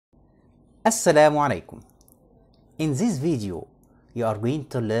Assalamu alaikum. In this video, you are going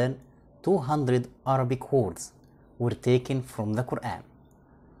to learn 200 Arabic words were taken from the Quran.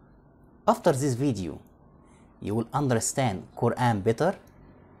 After this video, you will understand Quran better,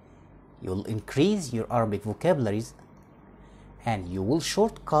 you will increase your Arabic vocabularies, and you will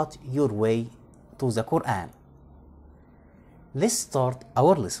shortcut your way to the Quran. Let's start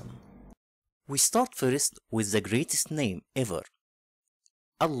our lesson. We start first with the greatest name ever,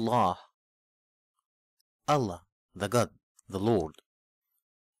 Allah. Allah, the God, the Lord.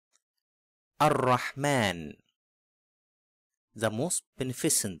 Ar-Rahman, the most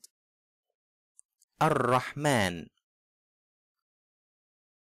beneficent. Ar-Rahman.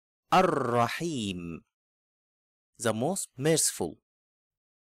 Ar-Rahim, the most merciful.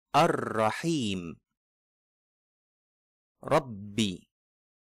 Ar-Rahim. Rabbi,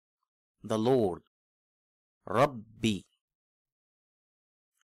 the Lord. Rabbi.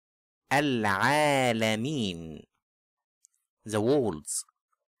 Al-Alamin, the worlds.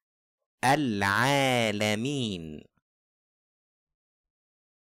 Al-Alamin.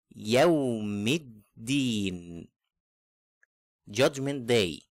 Yawmiddin, Judgment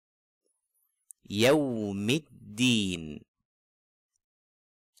Day. Yawmiddin.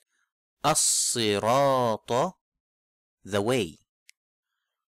 As-Sirata, the way.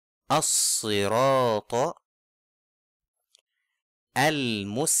 As-Sirata.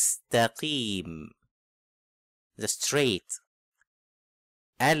 Al-Mustaqim, the straight.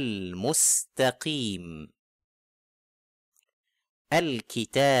 Al-Mustaqim.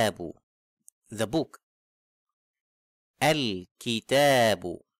 Al-Kitabu, the book.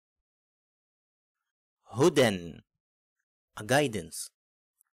 Al-Kitabu. Hudan, a guidance.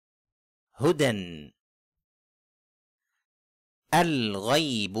 Hudan.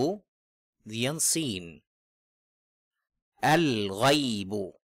 Al-Ghaybu, the unseen.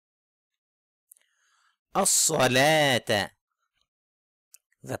 Al-Ghaybu. As-Salata,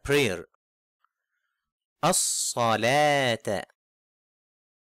 the prayer. As-Salata.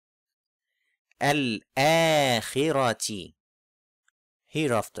 Al-Akhirati,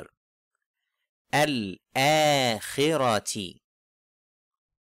 hereafter. Al-Akhirati.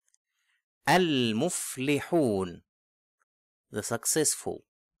 Al-Muflihun, the successful.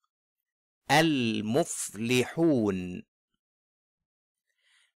 Al-Muflihun.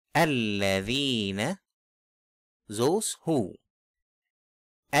 Alladhina, those who.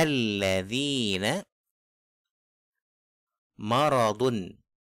 Alladhina. Maradun,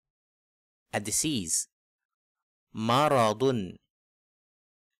 a disease. Maradun.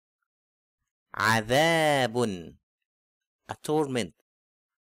 Adhabun, a torment.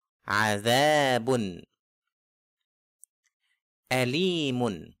 Adhabun.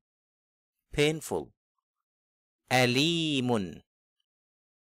 Alimun, painful. Alimun.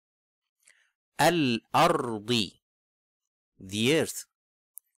 Al-Ardi, the earth.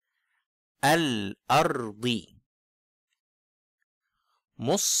 Al-Ardi.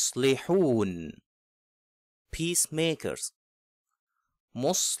 Muslihun, peacemakers.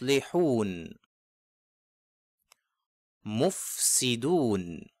 Muslihun.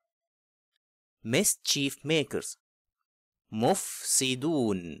 Mufsidun, mischief makers.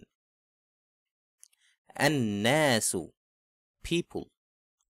 Mufsidun. An-Nasu, people.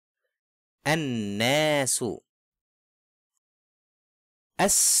 An-Nasu.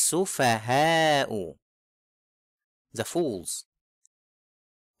 As-Sufaha'u, the fools.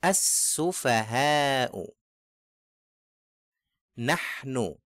 As-Sufaha'u.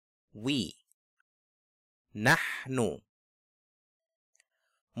 Nahnu, we. Nahnu.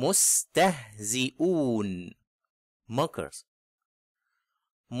 Mustahzi'un, mockers.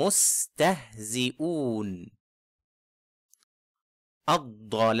 Mustahzi'un.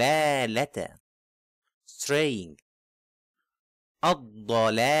 Ad-Dalalata, straying.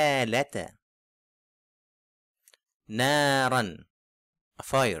 Ad-Dalalata. Naran, a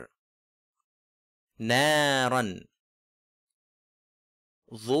fire. Naran.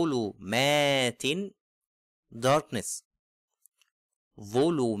 Dhulumatin, darkness.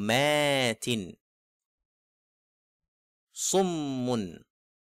 Dhulumatin. Summun,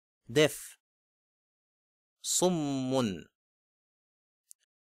 deaf. Summun.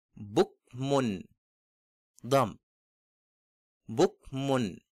 Bukmun, dumb.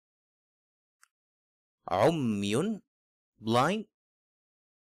 Bukmun. Umyun, blind.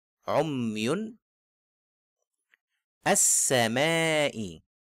 Umyun. As-Samai,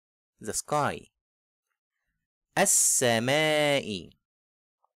 the sky. As-Samai.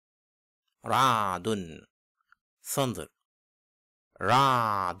 Ra'dun, thunder.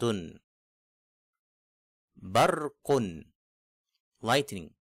 Ra'dun. Barqun,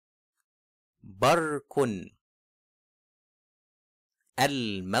 lightning. برق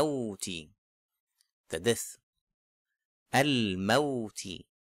الموت the death الموت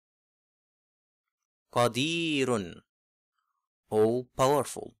قدير all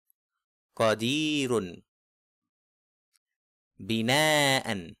powerful قدير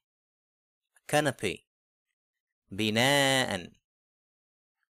بناء canopy بناء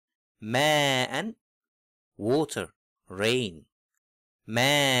ماء water rain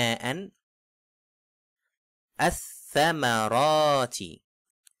ماء الثمرات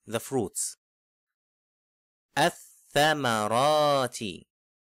the fruits الثمرات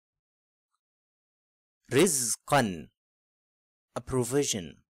رزقا a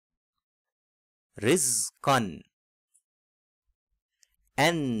provision رزقا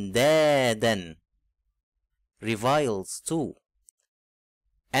أندادا reviles to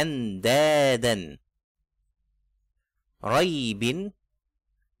أندادا ريب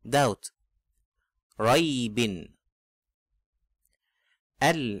doubt ريب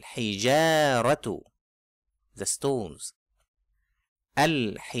الحجارة the stones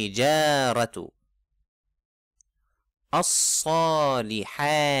الحجارة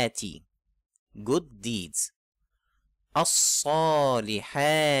الصالحات good deeds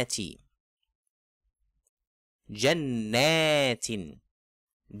الصالحات جنات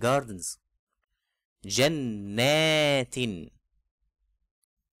gardens جنات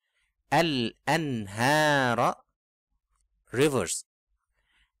الأنهار rivers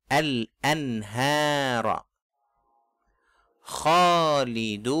الأنهار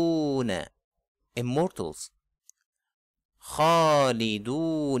خالدون immortals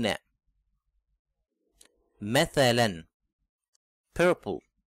خالدون مثلا purple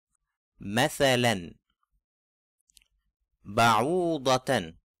مثلا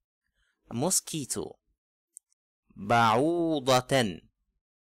بعوضة mosquito بعوضة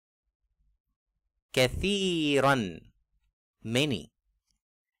كثيرا many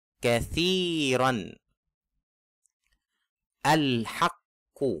كثيرا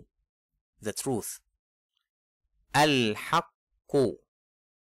الحق the truth الحق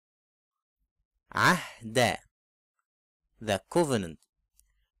عهد the covenant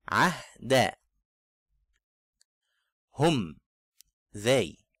عهد هم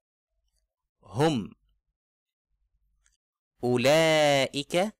they هم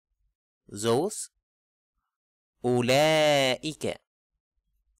أولئك those أولئك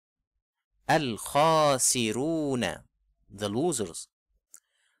الخاسرون the losers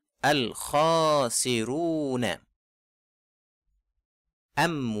الخاسرون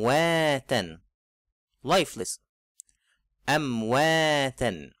أمواتا lifeless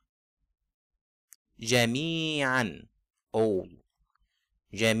أمواتا جميعا all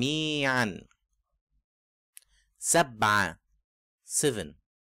جميعا سبعة seven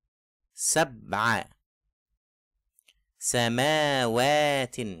سبعة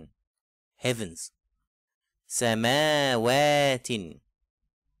سماوات heavens سماوات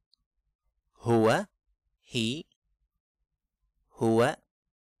هو he هو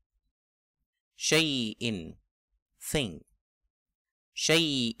شيء thing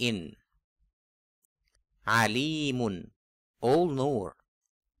شيء عليم all knower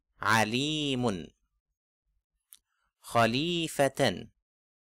عليم خليفة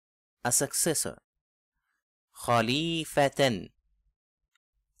a successor خليفة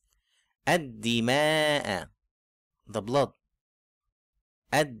الدماء the blood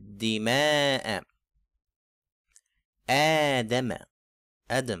الدماء آدم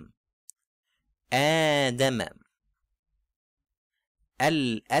آدم آدم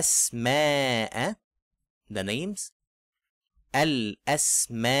الأسماء the names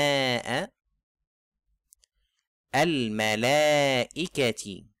الأسماء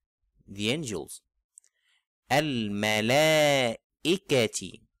الملائكة the angels الملائكة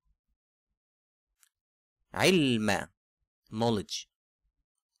علم knowledge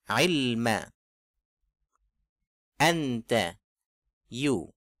علم أنت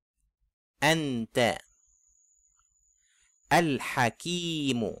you أنت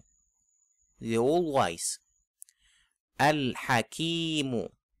الحكيم the all wise الحكيم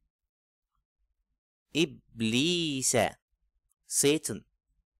إبليس Satan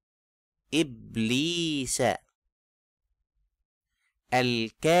إبليس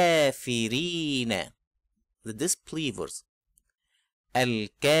الكافرين the disbelievers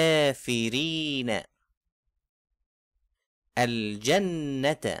الكافرين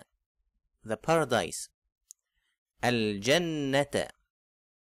الجنة the paradise الجنة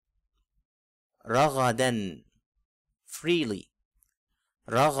رغدا freely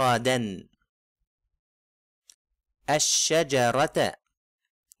رغدا الشجرة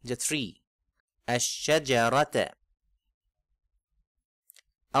the tree الشجرة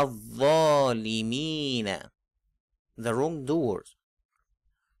الظالمين the wrongdoers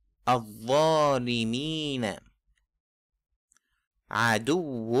الظالمين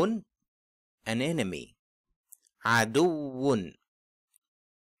عدو an enemy عدو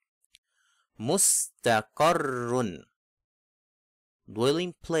مستقر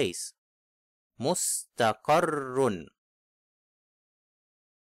dwelling place مستقر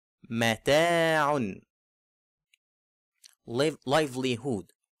متاع livelihood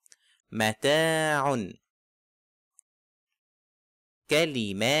متاع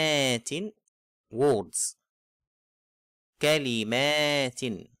كلمات words كلمات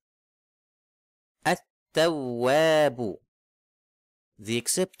التواب the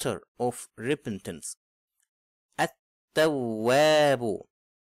acceptor of repentance التواب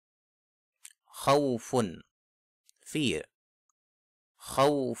خوف fear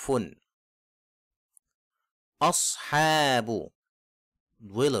خوف أصحاب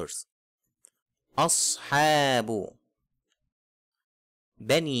dwellers أصحاب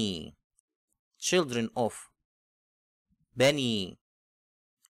بني children of بني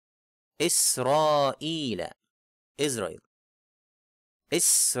إسرائيل Israel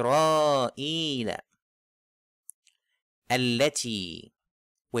إسرائيل التي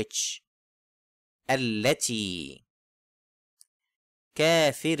which التي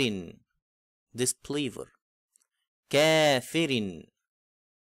كافر disbeliever كافر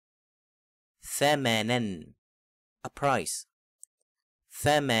ثمنا a price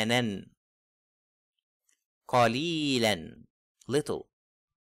ثمنا قليلا little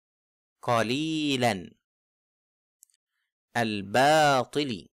قليلا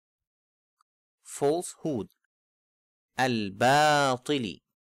الباطل falsehood الباطل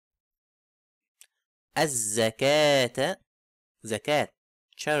الزكاة زكاة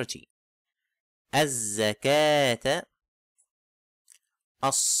charity الزكاة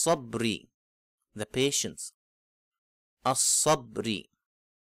الصبر the patience الصبر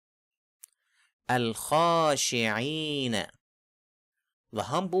الخاشعين the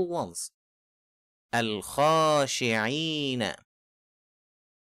humble ones الخاشعين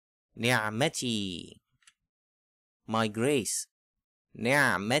نعمتي my grace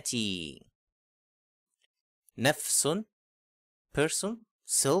نعمتي نفس person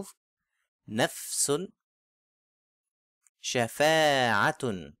self نفس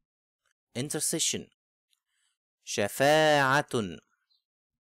شفاعة intercession شفاعة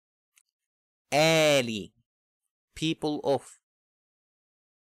آلي people of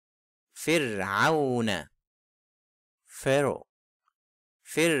فرعون Pharaoh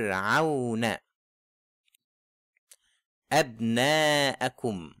فرعون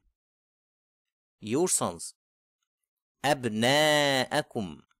أبناءكم your sons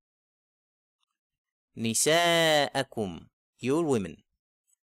أبناءكم نساءكم your women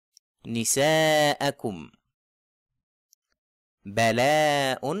نساءكم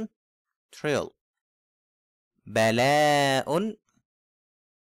بلاء trial بلاء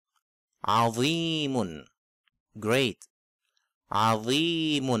عظيم great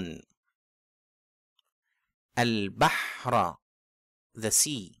عظيم البحر the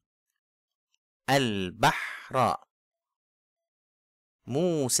sea البحر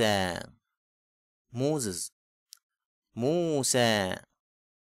موسى Moses موسى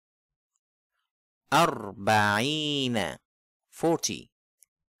 40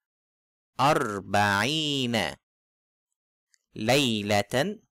 40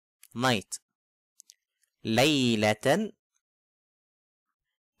 ليلة night ليلة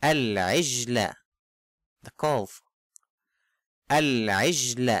العجل the calf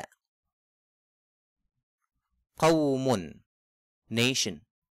العجل قوم nation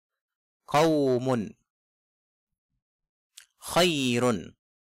قوم خير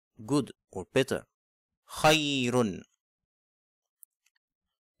good or better خير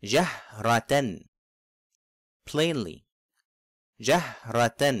جهرة plainly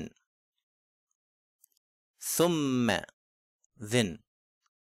جهرة ثم then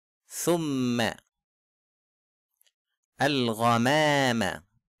ثم الغمام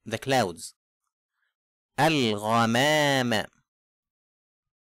the clouds الغمام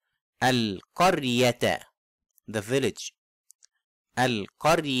القرية the village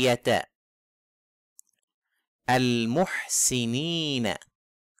القرية المحسنين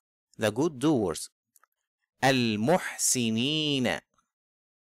the good doers المحسنين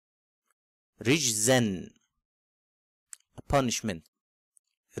رجزا a punishment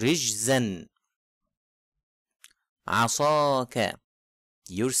رجزا عصاك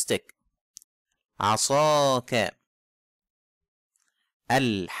your stick عصاك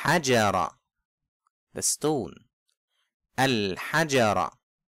الحجر the stone. الحجر.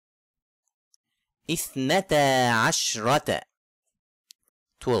 12.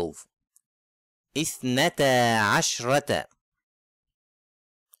 12. 12.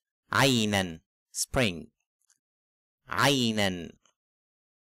 عينا spring. عينا.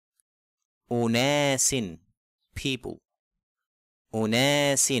 أناس people.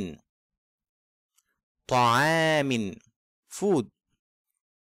 أناس. طعام food.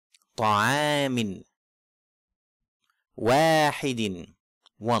 طعام. واحد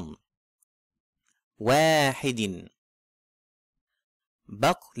one. واحد.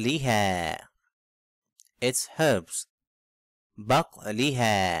 بقلها its herbs.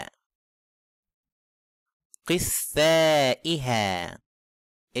 بقلها. قثائها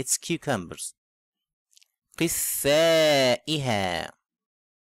its cucumbers. قثائها.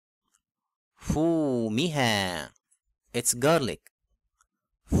 فومها its garlic.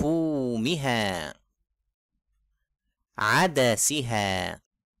 فومها. عدسها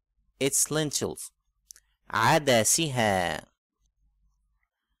its lentils. عدسها.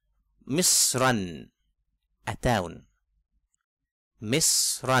 مصرا a town.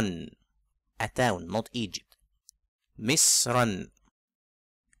 مصرا a town not Egypt. مصرا.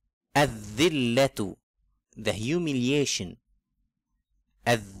 الذلة the humiliation.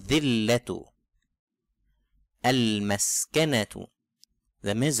 الذلة. المسكنة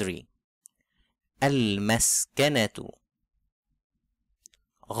the misery. المسكنة.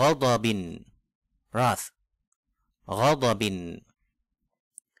 غضب wrath. غضب.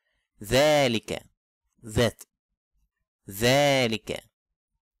 ذلك that. ذلك.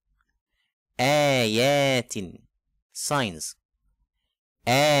 آيات signs.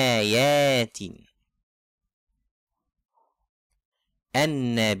 آيات.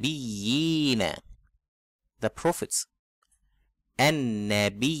 النبيين the prophets.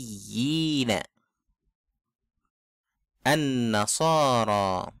 النبيين.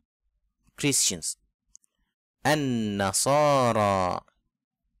 النصارى Christians. النصارى.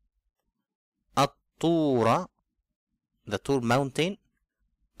 الطور the Tour mountain.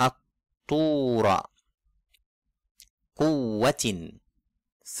 الطور. قوة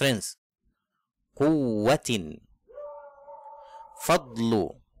strength. قوة.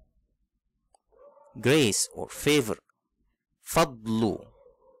 فضل grace or favor. فضل.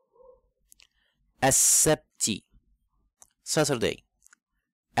 السبت Saturday.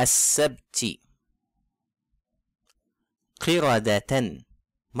 السبت. قردة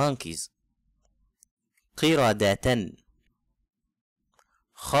monkeys. قردة.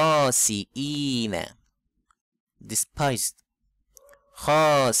 خاسئين despised.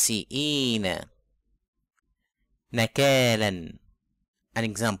 خاسئين. نكالا an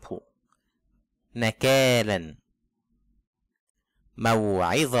example. نكالا.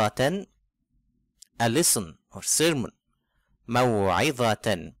 موعظة a lesson or sermon.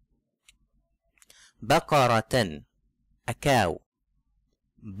 موعظة. بقرة a cow.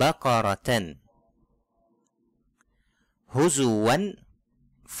 بقرة. هزوا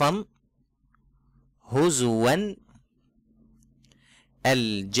fun. هزوا.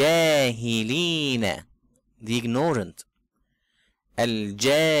 الجاهلين the ignorant.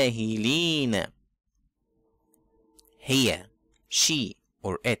 الجاهلين. هي she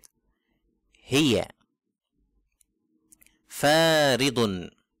or it. هي. فارض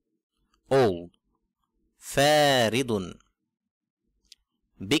old. فارض.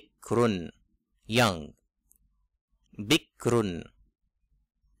 بكر young. بكر.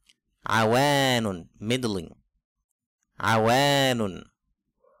 عوان middling. عوان.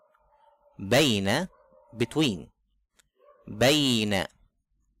 بين between. بين.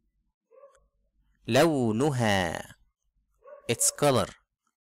 لونها its color.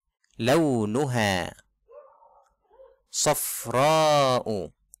 لونها.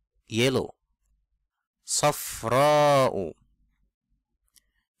 صفراء yellow. صفراء.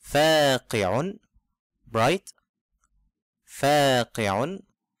 فاقع bright. فاقع.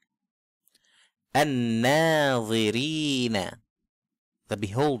 الناظرين the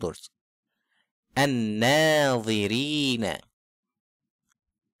beholders. الناظرين.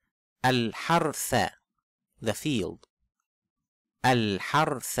 الحرث the field.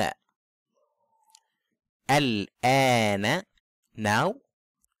 الحرث. الآن now.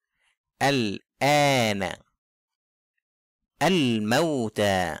 الآن.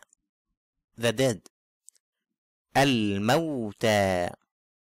 الموتى the dead. الموتى.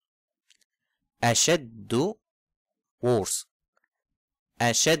 أشد worse.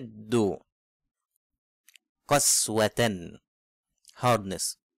 أشد. قسوة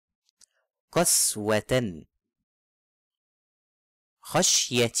hardness. قسوة.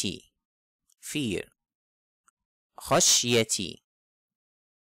 خشيتي fear. خشيتي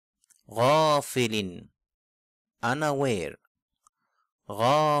غافل unaware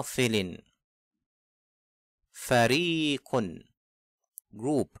غافل فريق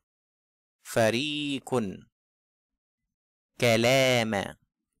group فريق كلام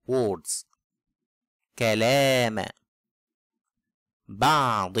words كلام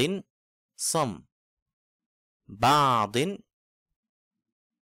بعض some بعض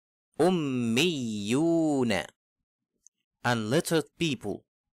أميون unlettered people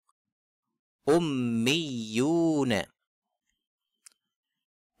أميون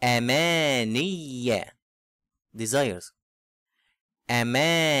أماني desires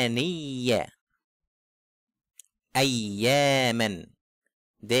أماني أياما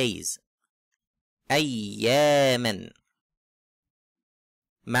days أياما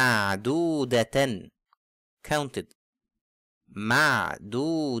معدودة counted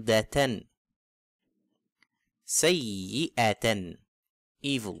معدودة سيئة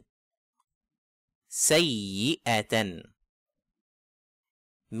evil سيئة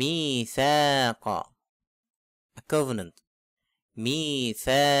ميثاق a covenant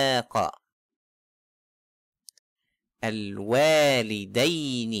ميثاق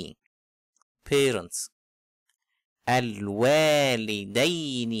الوالدين parents الوالدين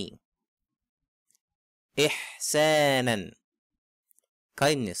إحسانا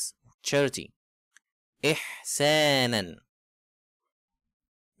kindness charity إحسانا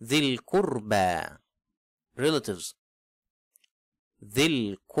ذي القربى relatives ذي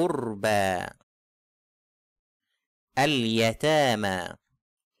القربى اليتامى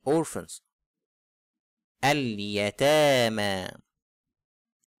orphans اليتامى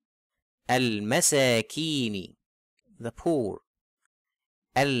المساكين the poor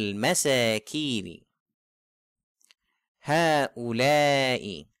المساكين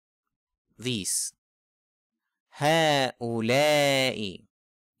هؤلاء these هؤلاء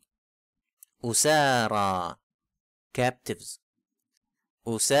أسارى captives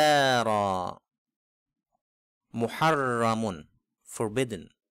أسارى محرم forbidden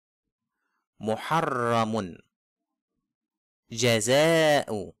محرم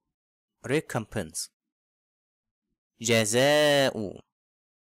جزاء recompense جزاء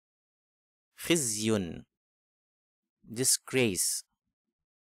خزي disgrace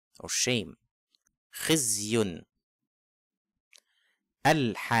or shame خزي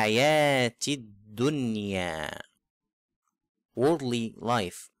الحياة الدنيا worldly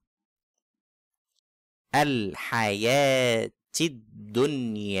life الحياة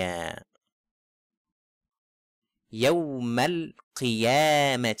الدنيا يوم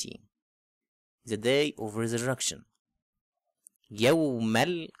القيامة the day of resurrection يوم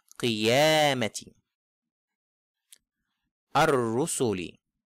القيامة الرسل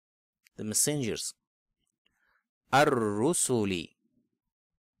the messengers الرسل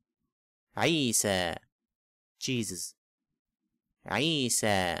عيسى Jesus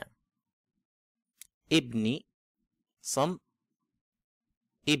عيسى ابن some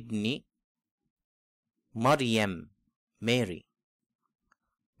ابن مريم ماري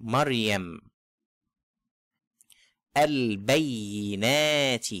مريم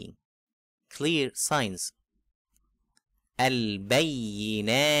البينات clear signs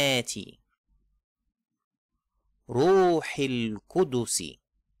البينات روح القدس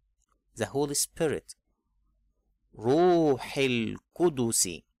the Holy Spirit روح القدس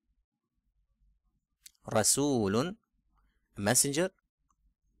رسول messenger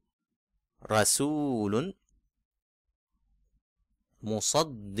رسول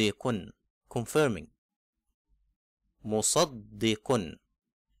مصدق confirming مصدق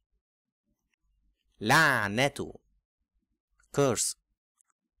لعنة curse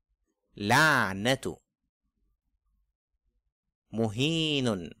لعنة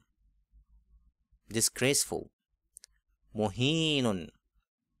مهين disgraceful مهين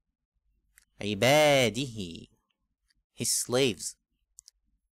عباده his slaves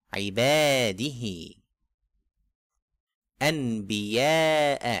عباده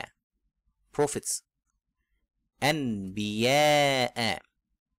أنبياء prophets أنبياء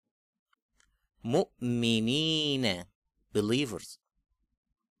مؤمنين believers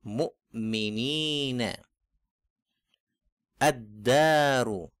مؤمنين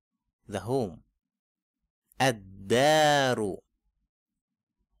الدار the home الدار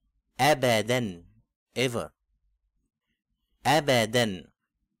أبدا ever أبدا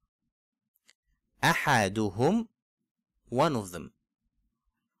أحدهم one of them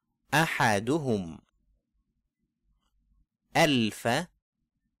أحدهم ألف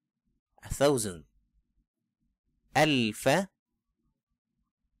a thousand ألف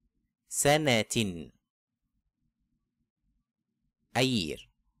سنة a year.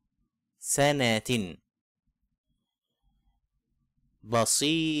 سنة.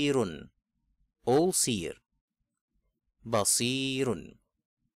 بصير all seer. بصير.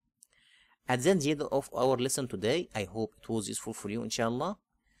 At the end of our lesson today, I hope it was useful for you, inshallah.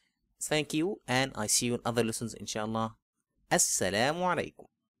 Thank you, and I see you in other lessons, inshallah. Assalamu alaikum.